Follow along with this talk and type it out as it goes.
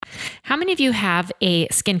How many of you have a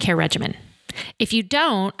skincare regimen? If you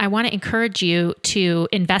don't, I want to encourage you to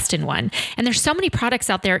invest in one. And there's so many products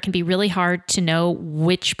out there, it can be really hard to know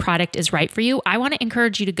which product is right for you. I want to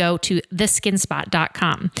encourage you to go to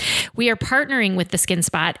theskinspot.com. We are partnering with The Skin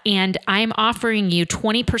Spot, and I'm offering you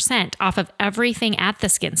 20% off of everything at The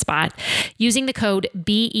Skin Spot using the code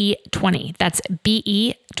BE20. That's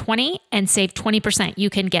BE20 and save 20%. You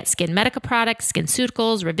can get Skin Medica products,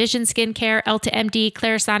 SkinCeuticals, Revision Skincare, Elta MD,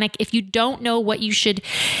 Clarisonic. If you don't know what you should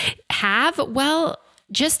have, well,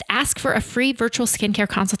 just ask for a free virtual skincare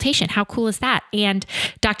consultation. How cool is that? And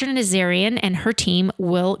Dr. Nazarian and her team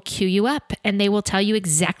will queue you up and they will tell you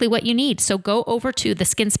exactly what you need. So go over to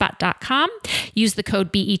theskinspot.com, use the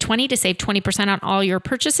code BE20 to save 20% on all your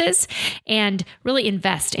purchases and really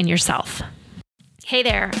invest in yourself. Hey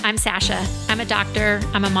there, I'm Sasha. I'm a doctor,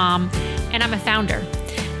 I'm a mom, and I'm a founder.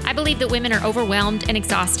 I believe that women are overwhelmed and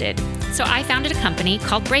exhausted. So I founded a company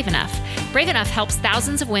called Brave Enough. Brave Enough helps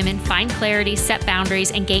thousands of women find clarity, set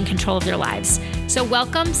boundaries, and gain control of their lives. So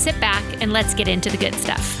welcome, sit back, and let's get into the good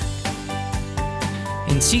stuff.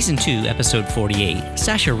 In Season 2, Episode 48,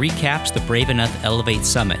 Sasha recaps the Brave Enough Elevate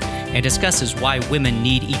Summit and discusses why women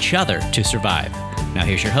need each other to survive. Now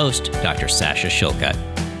here's your host, Dr. Sasha Shillcutt.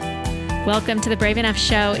 Welcome to the Brave Enough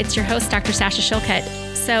Show. It's your host, Dr. Sasha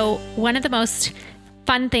Shillcutt. So one of the most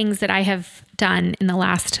fun things that I have done in the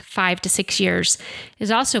last 5 to 6 years has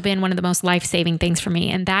also been one of the most life-saving things for me,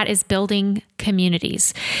 and that is building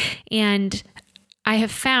communities. And I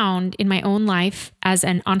have found in my own life as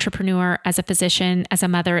an entrepreneur, as a physician, as a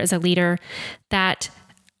mother, as a leader, that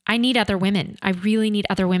I need other women. I really need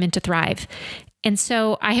other women to thrive. And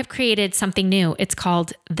so I have created something new. It's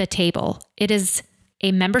called The Table. It is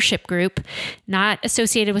a membership group, not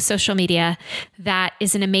associated with social media, that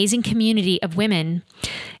is an amazing community of women.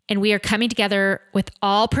 And we are coming together with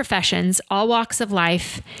all professions, all walks of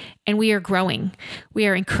life, and we are growing. We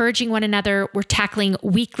are encouraging one another. We're tackling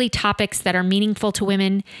weekly topics that are meaningful to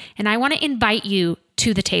women. And I want to invite you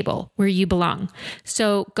to the table where you belong.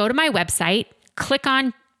 So go to my website, click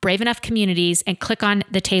on Brave Enough Communities, and click on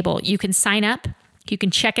The Table. You can sign up. You can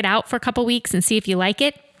check it out for a couple weeks and see if you like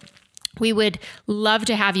it. We would love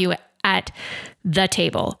to have you at the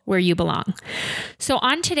table where you belong. So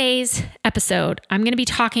on today's episode, I'm going to be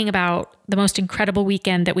talking about the most incredible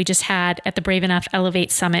weekend that we just had at the Brave Enough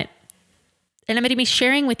Elevate Summit. And I'm going to be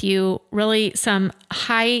sharing with you really some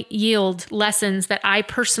high yield lessons that I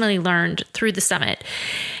personally learned through the summit,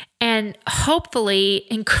 and hopefully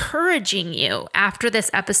encouraging you after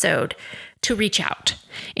this episode to reach out,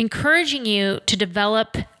 encouraging you to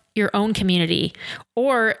develop your own community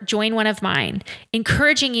or join one of mine,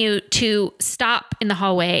 encouraging you to stop in the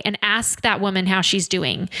hallway and ask that woman how she's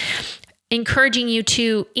doing, encouraging you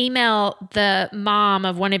to email the mom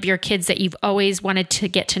of one of your kids that you've always wanted to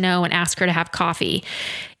get to know and ask her to have coffee,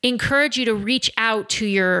 encourage you to reach out to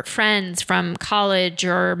your friends from college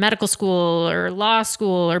or medical school or law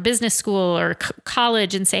school or business school or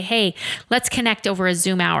college and say, hey, let's connect over a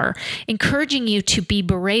Zoom hour, encouraging you to be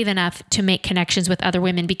brave enough to make connections with other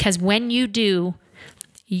women, because when you do,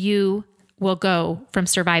 you will go from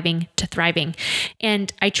surviving to thriving.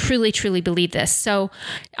 And I truly, truly believe this. So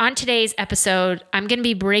on today's episode, I'm going to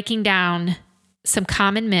be breaking down some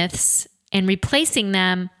common myths and replacing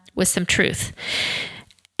them with some truth.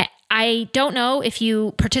 I don't know if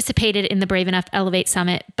you participated in the Brave Enough Elevate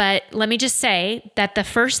Summit, but let me just say that the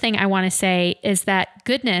first thing I want to say is that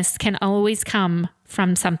goodness can always come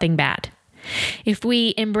from something bad. If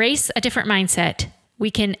we embrace a different mindset, we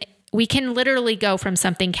can literally go from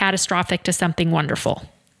something catastrophic to something wonderful.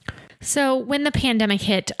 So when the pandemic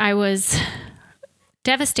hit, I was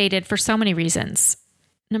devastated for so many reasons.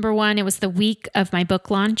 Number one, it was the week of my book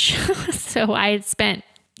launch. So I had spent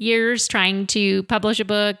years trying to publish a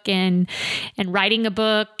book and writing a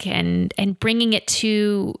book and bringing it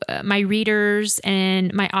to my readers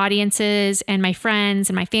and my audiences and my friends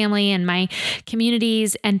and my family and my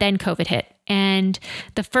communities. And then COVID hit. And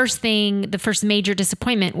the first major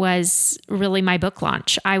disappointment was really my book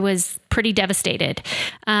launch. I was pretty devastated.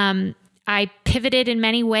 I pivoted in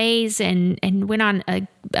many ways and went on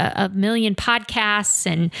a million podcasts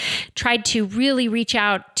and tried to really reach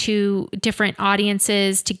out to different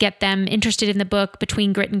audiences to get them interested in the book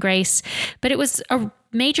Between Grit and Grace. But it was a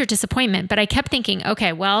major disappointment. But I kept thinking,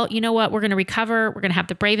 okay, well, you know what? We're going to recover. We're going to have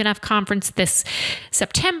the Brave Enough conference this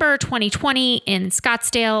September 2020 in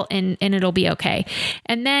Scottsdale, and it'll be okay.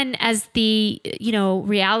 And then as the,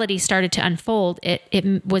 reality started to unfold,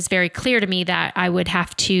 it was very clear to me that I would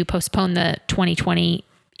have to postpone the 2020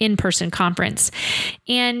 in-person conference.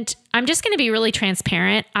 And I'm just going to be really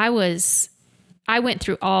transparent. I was I went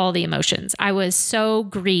through all the emotions. I was so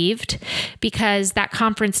grieved because that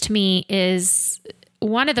conference to me is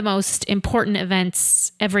one of the most important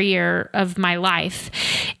events every year of my life.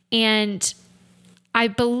 And I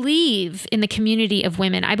believe in the community of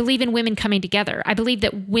women. I believe in women coming together. I believe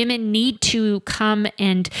that women need to come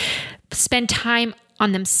and spend time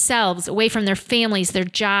on themselves, away from their families, their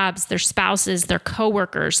jobs, their spouses, their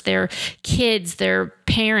coworkers, their kids, their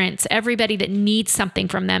parents, everybody that needs something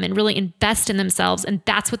from them, and really invest in themselves. And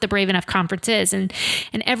that's what the Brave Enough Conference is. And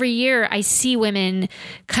every year I see women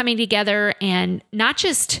coming together and not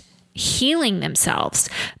just healing themselves,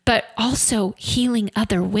 but also healing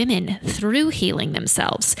other women through healing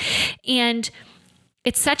themselves. And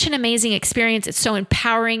it's such an amazing experience. It's so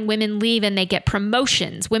empowering. Women leave and they get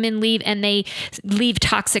promotions. Women leave and they leave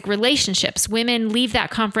toxic relationships. Women leave that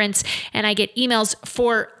conference and I get emails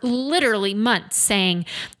for literally months saying,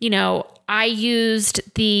 I used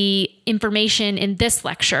the information in this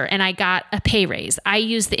lecture and I got a pay raise. I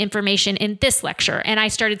used the information in this lecture and I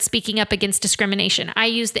started speaking up against discrimination. I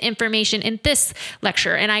used the information in this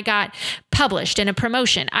lecture and I got published in a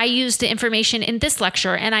promotion. I used the information in this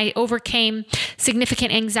lecture and I overcame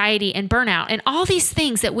significant anxiety and burnout and all these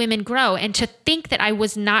things that women grow. And to think that I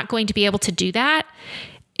was not going to be able to do that,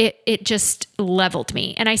 it just leveled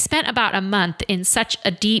me. And I spent about a month in such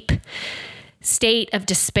a deep state of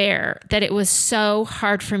despair that it was so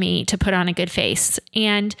hard for me to put on a good face.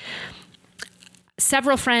 And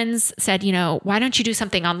several friends said, why don't you do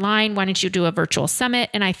something online? Why don't you do a virtual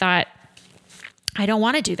summit? And I thought, I don't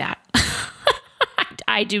want to do that.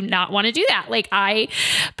 I do not want to do that. Like I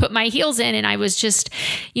put my heels in and I was just,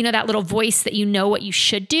 that little voice that what you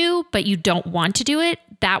should do, but you don't want to do it.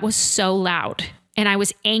 That was so loud. And I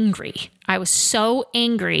was angry. I was so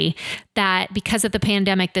angry that because of the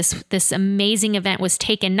pandemic, this amazing event was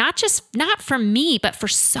taken, not from me, but for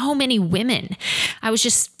so many women. I was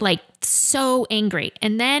just like so angry.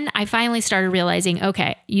 And then I finally started realizing,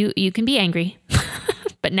 okay, you can be angry,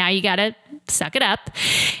 but now you got to suck it up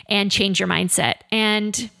and change your mindset.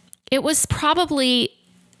 And it was probably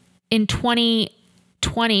in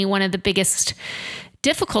 2020, one of the biggest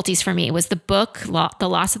difficulties for me was the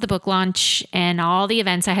loss of the book launch and all the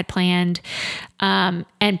events I had planned, and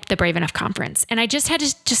the Brave Enough Conference. And I just had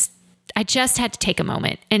to take a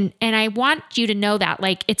moment. And I want you to know that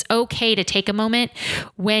it's okay to take a moment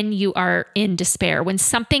when you are in despair. When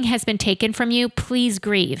something has been taken from you, please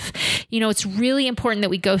grieve. It's really important that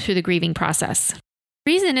we go through the grieving process. The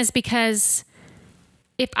reason is because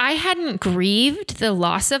if I hadn't grieved the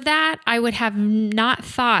loss of that, I would have not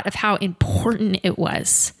thought of how important it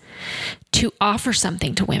was to offer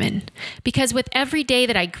something to women. Because with every day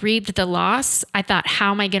that I grieved the loss, I thought,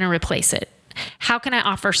 how am I going to replace it? How can I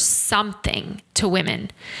offer something to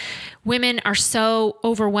women? Women are so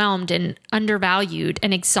overwhelmed and undervalued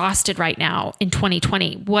and exhausted right now in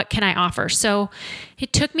 2020. What can I offer? So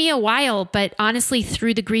it took me a while, but honestly,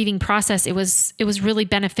 through the grieving process, it was really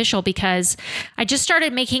beneficial because I just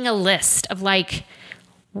started making a list of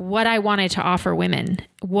what I wanted to offer women,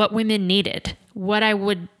 what women needed, what I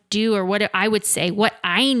would do or what I would say, what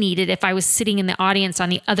I needed if I was sitting in the audience on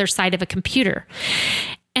the other side of a computer.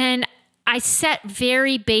 And I set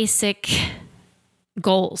very basic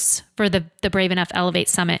goals for the Brave Enough Elevate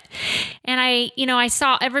Summit. And I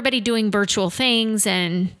saw everybody doing virtual things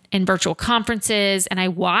and virtual conferences, and I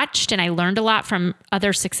watched and I learned a lot from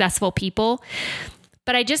other successful people,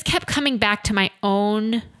 but I just kept coming back to my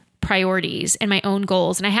own priorities and my own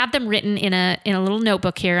goals. And I have them written in a little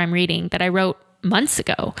notebook here I'm reading that I wrote months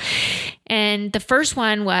ago. And the first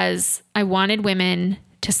one was I wanted women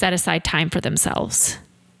to set aside time for themselves.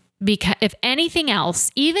 Because if anything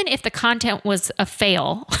else, even if the content was a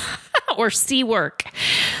fail or C work,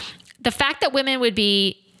 the fact that women would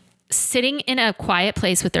be sitting in a quiet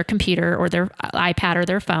place with their computer or their iPad or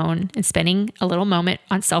their phone and spending a little moment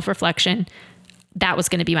on self-reflection, that was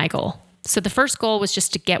going to be my goal. So the first goal was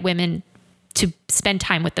just to get women to spend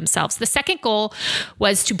time with themselves. The second goal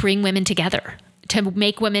was to bring women together, to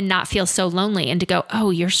make women not feel so lonely and to go, oh,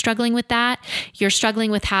 you're struggling with that. You're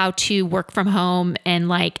struggling with how to work from home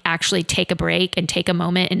and actually take a break and take a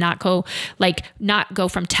moment and not go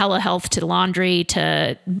from telehealth to laundry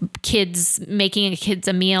to making kids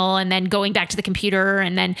a meal and then going back to the computer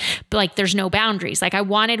and then there's no boundaries. I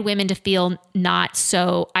wanted women to feel not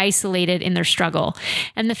so isolated in their struggle.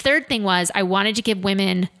 And the third thing was I wanted to give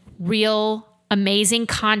women real amazing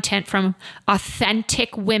content from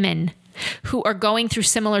authentic women who are going through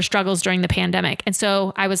similar struggles during the pandemic. And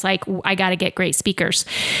so I was like, I got to get great speakers.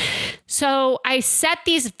 So I set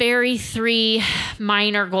these very 3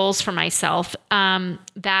 minor goals for myself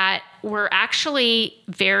that were actually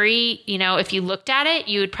very, if you looked at it,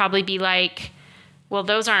 you would probably be like, well,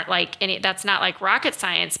 those aren't like any, that's not like rocket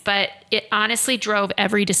science, but it honestly drove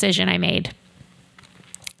every decision I made.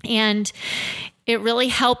 And it really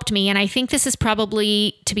helped me. And I think this is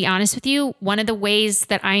probably, to be honest with you, one of the ways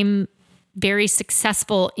that I'm very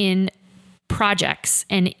successful in projects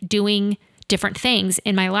and doing different things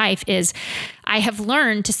in my life is I have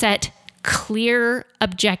learned to set clear,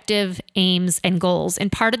 objective aims and goals.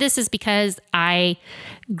 And part of this is because I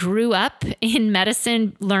grew up in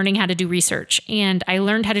medicine learning how to do research, and I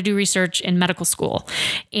learned how to do research in medical school.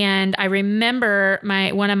 And I remember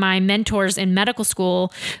one of my mentors in medical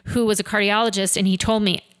school who was a cardiologist, and he told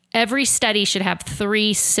me, every study should have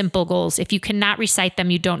 3 simple goals. If you cannot recite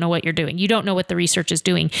them, you don't know what you're doing. You don't know what the research is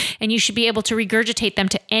doing. And you should be able to regurgitate them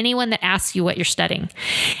to anyone that asks you what you're studying.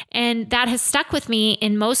 And that has stuck with me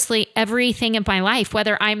in mostly everything in my life,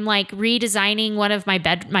 whether I'm like redesigning one of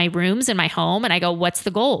my rooms in my home and I go, what's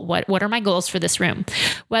the goal? What are my goals for this room?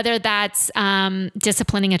 Whether that's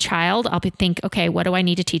disciplining a child, I'll think, okay, what do I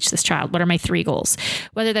need to teach this child? What are my 3 goals?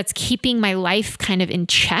 Whether that's keeping my life kind of in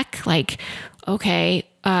check, like, okay,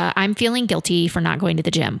 I'm feeling guilty for not going to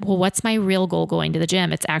the gym. Well, what's my real goal going to the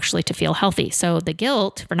gym? It's actually to feel healthy. So the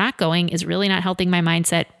guilt for not going is really not helping my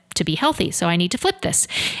mindset to be healthy. So I need to flip this.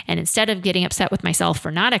 And instead of getting upset with myself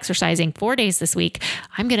for not exercising 4 days this week,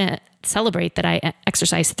 I'm going to celebrate that I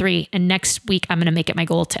exercise 3. And next week, I'm going to make it my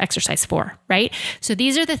goal to exercise 4, right? So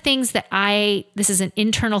these are the things that this is an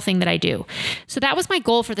internal thing that I do. So that was my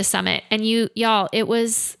goal for the summit. And y'all, it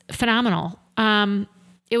was phenomenal.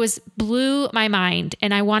 It blew my mind,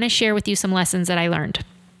 and I want to share with you some lessons that I learned.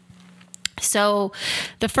 So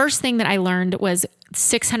the first thing that I learned was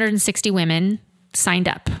 660 women signed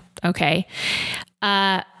up. Okay.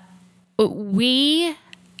 We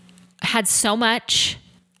had so much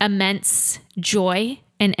immense joy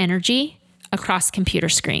and energy across computer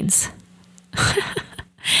screens.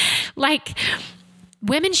 Like,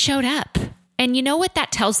 women showed up. And you know what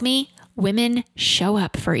that tells me? Women show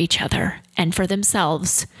up for each other and for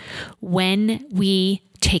themselves when we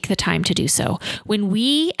take the time to do so. When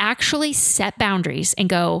we actually set boundaries and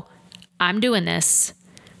go, I'm doing this,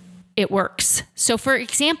 it works. So for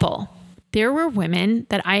example, there were women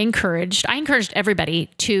that I encouraged everybody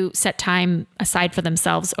to set time aside for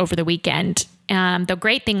themselves over the weekend. The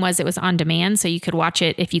great thing was it was on demand, so you could watch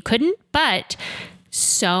it if you couldn't, but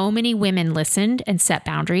so many women listened and set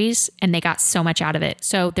boundaries, and they got so much out of it.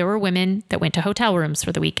 So there were women that went to hotel rooms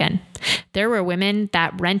for the weekend. There were women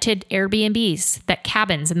that rented Airbnbs, that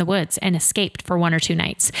cabins in the woods, and escaped for 1 or 2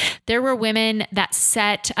 nights. There were women that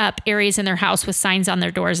set up areas in their house with signs on their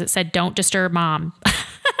doors that said, "Don't disturb mom."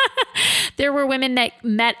 There were women that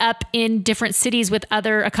met up in different cities with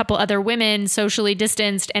a couple other women, socially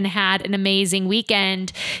distanced, and had an amazing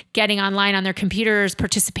weekend getting online on their computers,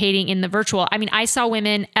 participating in the virtual. I mean, I saw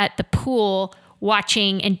women at the pool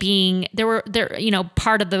watching and being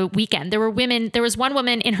part of the weekend. There was one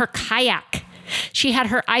woman in her kayak. She had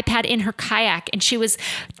her iPad in her kayak, and she was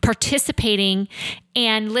participating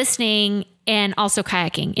and listening and also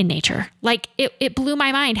kayaking in nature. Like, it blew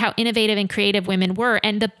my mind how innovative and creative women were,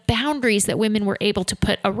 and the boundaries that women were able to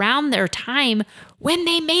put around their time when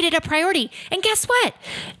they made it a priority. And guess what?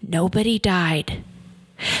 Nobody died.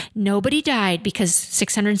 Nobody died because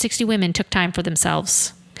 660 women took time for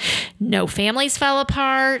themselves. No families fell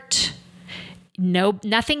apart.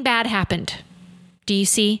 Nothing bad happened. Do you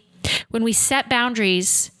see? When we set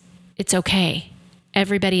boundaries, it's okay.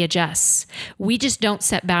 Everybody adjusts. We just don't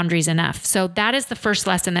set boundaries enough. So that is the first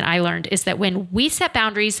lesson that I learned, is that when we set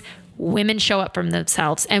boundaries, women show up for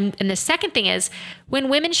themselves. And the second thing is, when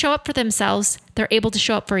women show up for themselves, they're able to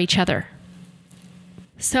show up for each other.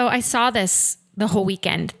 So I saw this the whole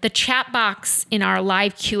weekend. The chat box in our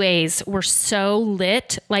live QAs were so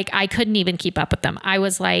lit, like I couldn't even keep up with them. I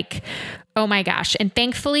was like, oh my gosh. And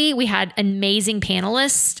thankfully we had amazing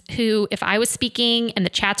panelists who, if I was speaking and the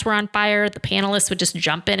chats were on fire, the panelists would just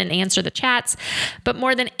jump in and answer the chats. But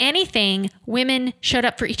more than anything, women showed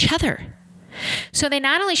up for each other. So they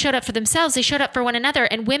not only showed up for themselves, they showed up for one another.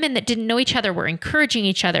 And women that didn't know each other were encouraging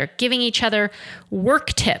each other, giving each other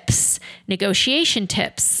work tips, negotiation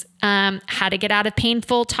tips, how to get out of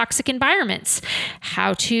painful, toxic environments,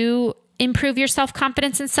 how to improve your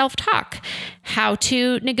self-confidence and self-talk, how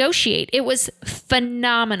to negotiate. It was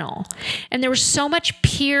phenomenal. And there was so much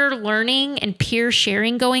peer learning and peer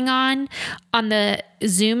sharing going on the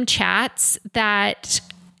Zoom chats that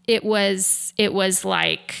it was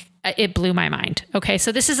like it blew my mind. Okay.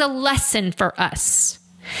 So this is a lesson for us.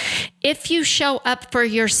 If you show up for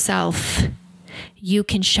yourself, you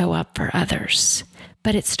can show up for others,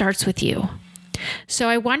 but it starts with you. So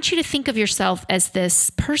I want you to think of yourself as this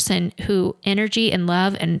person who energy and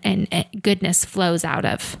love and goodness flows out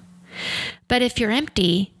of. But if you're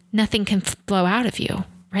empty, nothing can flow out of you,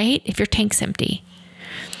 right? If your tank's empty.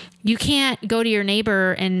 You can't go to your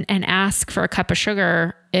neighbor and ask for a cup of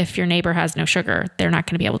sugar if your neighbor has no sugar. They're not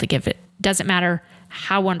going to be able to give it. Doesn't matter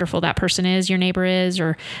how wonderful that person is, your neighbor is,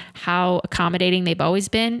 or how accommodating they've always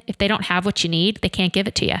been. If they don't have what you need, they can't give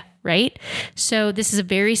it to you, right? So this is a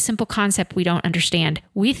very simple concept we don't understand.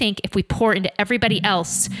 We think if we pour into everybody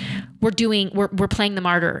else, we're playing the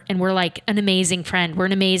martyr, and we're like an amazing friend. We're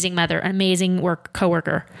an amazing mother, an amazing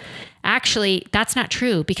coworker. Actually, that's not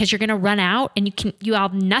true, because you're going to run out and you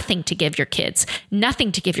have nothing to give your kids,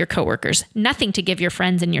 nothing to give your coworkers, nothing to give your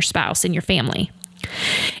friends and your spouse and your family.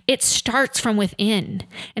 It starts from within.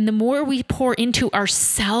 And the more we pour into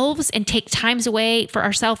ourselves and take times away for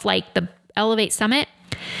ourselves, like the Elevate Summit,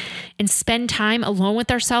 and spend time alone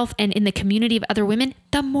with ourselves and in the community of other women,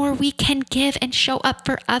 the more we can give and show up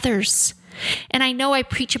for others. And I know I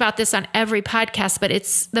preach about this on every podcast, but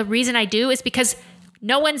it's the reason I do is because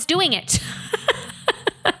no one's doing it.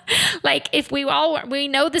 Like if we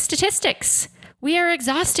know the statistics, we are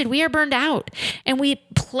exhausted, we are burned out, and we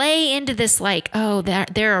play into this like, oh,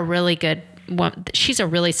 they're a really good woman. She's a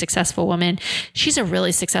really successful woman. She's a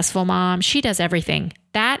really successful mom. She does everything.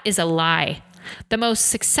 That is a lie. The most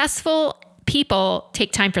successful people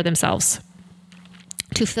take time for themselves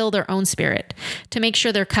to fill their own spirit, to make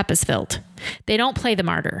sure their cup is filled. They don't play the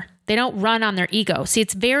martyr. They don't run on their ego. See,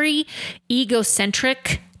 it's very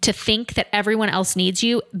egocentric to think that everyone else needs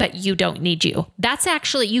you, but you don't need you. That's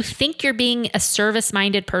actually, you think you're being a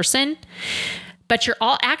service-minded person, but you're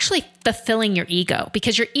all actually fulfilling your ego,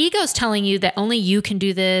 because your ego is telling you that only you can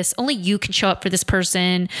do this, only you can show up for this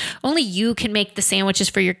person, only you can make the sandwiches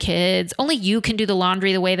for your kids, only you can do the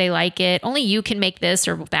laundry the way they like it, only you can make this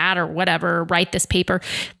or that or whatever, write this paper.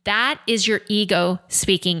 That is your ego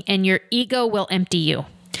speaking, and your ego will empty you.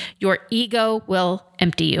 Your ego will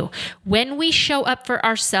empty you. When we show up for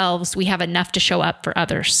ourselves, we have enough to show up for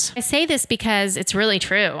others. I say this because it's really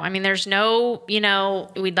true. I mean, there's no,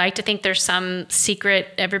 we'd like to think there's some secret.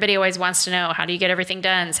 Everybody always wants to know, how do you get everything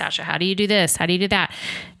done, Sasha? How do you do this? How do you do that?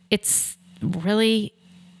 It's really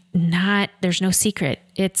not, there's no secret.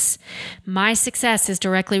 It's my success is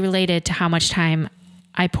directly related to how much time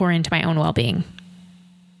I pour into my own well-being.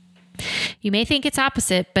 You may think it's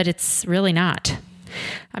opposite, but it's really not.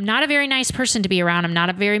 I'm not a very nice person to be around. I'm not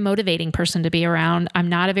a very motivating person to be around. I'm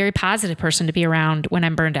not a very positive person to be around when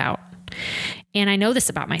I'm burned out. And I know this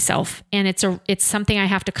about myself. And it's something I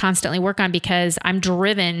have to constantly work on, because I'm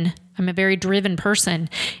driven. I'm a very driven person.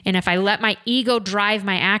 And if I let my ego drive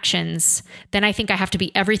my actions, then I think I have to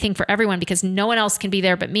be everything for everyone, because no one else can be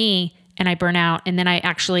there but me. And I burn out. And then I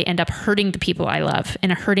actually end up hurting the people I love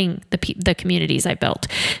and hurting the communities I built.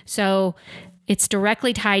 So it's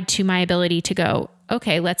directly tied to my ability to go,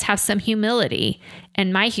 okay, let's have some humility.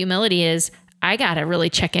 And my humility is, I got to really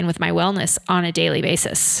check in with my wellness on a daily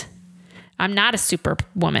basis. I'm not a super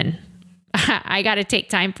woman. I got to take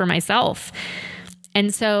time for myself.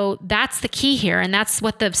 And so that's the key here. And that's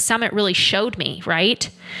what the summit really showed me, right?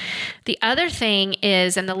 The other thing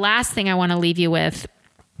is, and the last thing I want to leave you with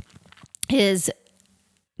is,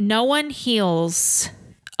 no one heals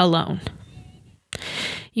alone.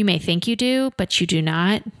 You may think you do, but you do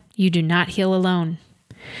not. You do not heal alone.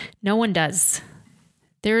 No one does.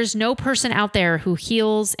 There is no person out there who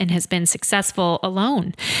heals and has been successful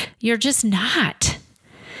alone. You're just not.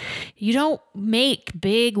 You don't make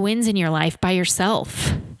big wins in your life by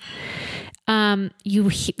yourself.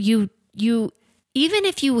 You even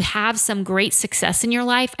if you have some great success in your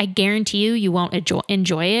life, I guarantee you won't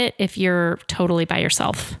enjoy it if you're totally by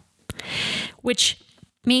yourself, which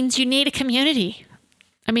means you need a community.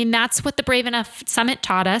 I mean, that's what the Brave Enough Summit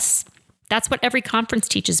taught us. That's what every conference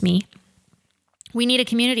teaches me. We need a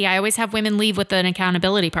community. I always have women leave with an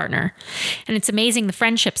accountability partner. And it's amazing the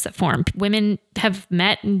friendships that form. Women have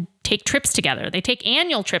met and take trips together. They take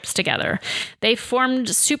annual trips together. They formed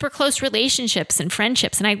super close relationships and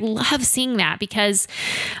friendships. And I love seeing that, because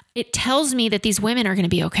it tells me that these women are going to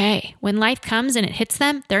be okay. When life comes and it hits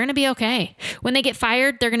them, they're going to be okay. When they get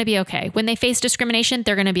fired, they're going to be okay. When they face discrimination,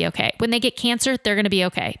 they're going to be okay. When they get cancer, they're going to be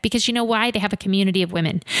okay. Because you know why? They have a community of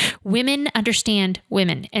women. Women understand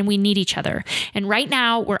women, and we need each other. And right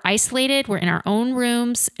now we're isolated. We're in our own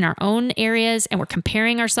rooms, in our own areas, and we're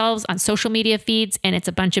comparing ourselves on social media feeds, and it's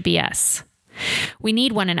a bunch of BS. We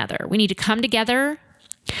need one another. We need to come together.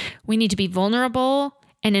 We need to be vulnerable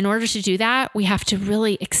And in order to do that, we have to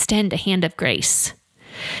really extend a hand of grace.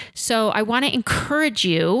 So I want to encourage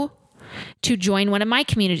you to join one of my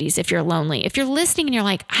communities if you're lonely. If you're listening and you're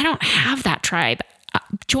like, I don't have that tribe,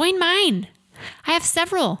 join mine. I have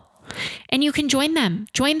several. And you can join them.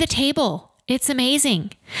 Join the table. It's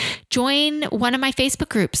amazing. Join one of my Facebook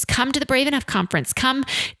groups. Come to the Brave Enough conference. Come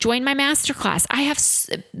join my masterclass. I have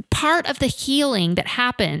part of the healing that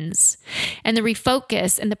happens and the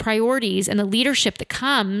refocus and the priorities and the leadership that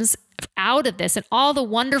comes out of this and all the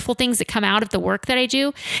wonderful things that come out of the work that I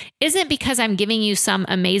do isn't because I'm giving you some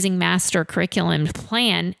amazing master curriculum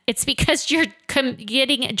plan. It's because you're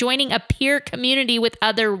joining a peer community with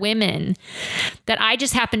other women that I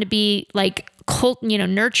just happen to be like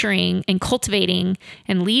nurturing and cultivating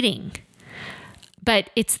and leading.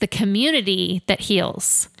 But it's the community that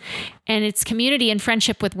heals. And it's community and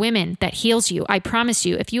friendship with women that heals you. I promise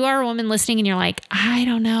you, if you are a woman listening and you're like, I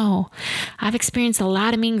don't know, I've experienced a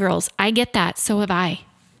lot of mean girls. I get that. So have I.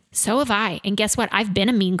 So have I. And guess what? I've been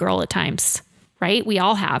a mean girl at times, right? We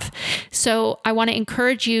all have. So I want to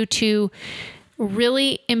encourage you to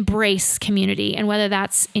really embrace community. And whether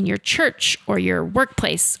that's in your church or your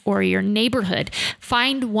workplace or your neighborhood,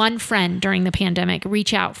 find one friend during the pandemic,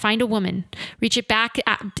 reach out, find a woman, reach it back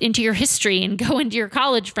into your history and go into your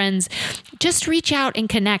college friends. Just reach out and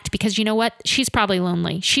connect because you know what? She's probably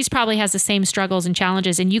lonely. She's probably has the same struggles and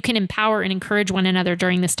challenges, and you can empower and encourage one another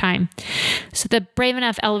during this time. So the Brave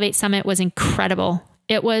Enough Elevate Summit was incredible.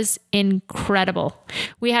 It was incredible.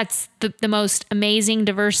 We had the most amazing,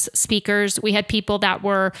 diverse speakers. We had people that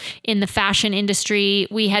were in the fashion industry.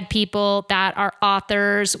 We had people that are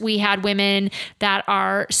authors. We had women that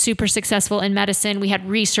are super successful in medicine. We had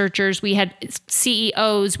researchers. We had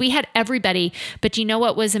CEOs. We had everybody. But you know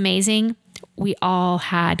what was amazing? We all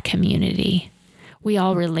had community. We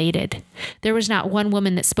all related. There was not one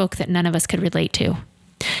woman that spoke that none of us could relate to.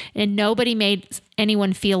 And nobody made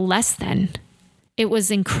anyone feel less than. It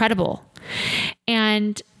was incredible.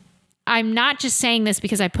 And I'm not just saying this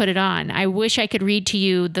because I put it on. I wish I could read to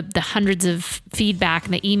you the hundreds of feedback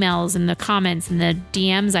and the emails and the comments and the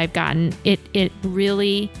DMs I've gotten. It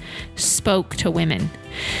really spoke to women.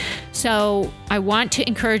 So I want to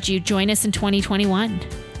encourage you, join us in 2021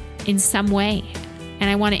 in some way.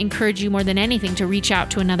 And I want to encourage you more than anything to reach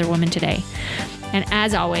out to another woman today. And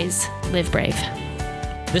as always, live brave.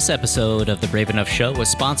 This episode of The Brave Enough Show was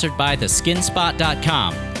sponsored by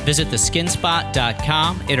theskinspot.com. Visit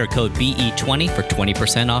theskinspot.com, enter code BE20 for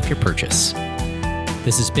 20% off your purchase.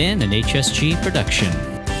 This has been an HSG production.